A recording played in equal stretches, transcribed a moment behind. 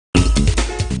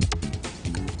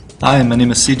Hi, my name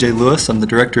is CJ Lewis. I'm the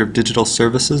Director of Digital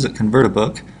Services at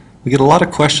ConvertABook. We get a lot of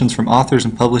questions from authors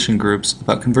and publishing groups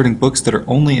about converting books that are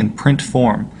only in print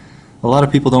form. A lot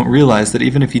of people don't realize that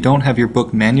even if you don't have your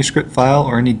book manuscript file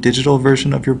or any digital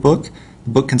version of your book, the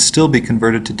book can still be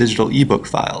converted to digital eBook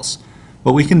files.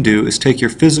 What we can do is take your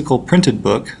physical printed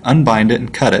book, unbind it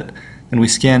and cut it, and we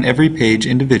scan every page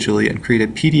individually and create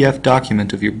a PDF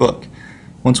document of your book.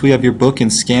 Once we have your book in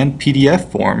scanned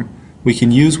PDF form, we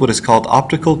can use what is called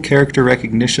Optical Character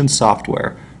Recognition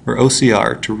software, or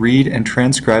OCR, to read and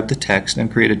transcribe the text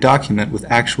and create a document with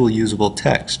actual usable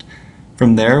text.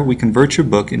 From there, we convert your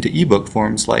book into ebook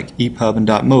forms like EPUB and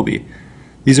 .mobi.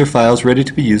 These are files ready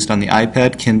to be used on the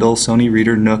iPad, Kindle, Sony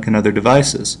Reader, Nook, and other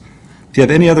devices. If you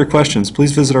have any other questions,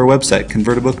 please visit our website,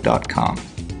 ConvertABook.com.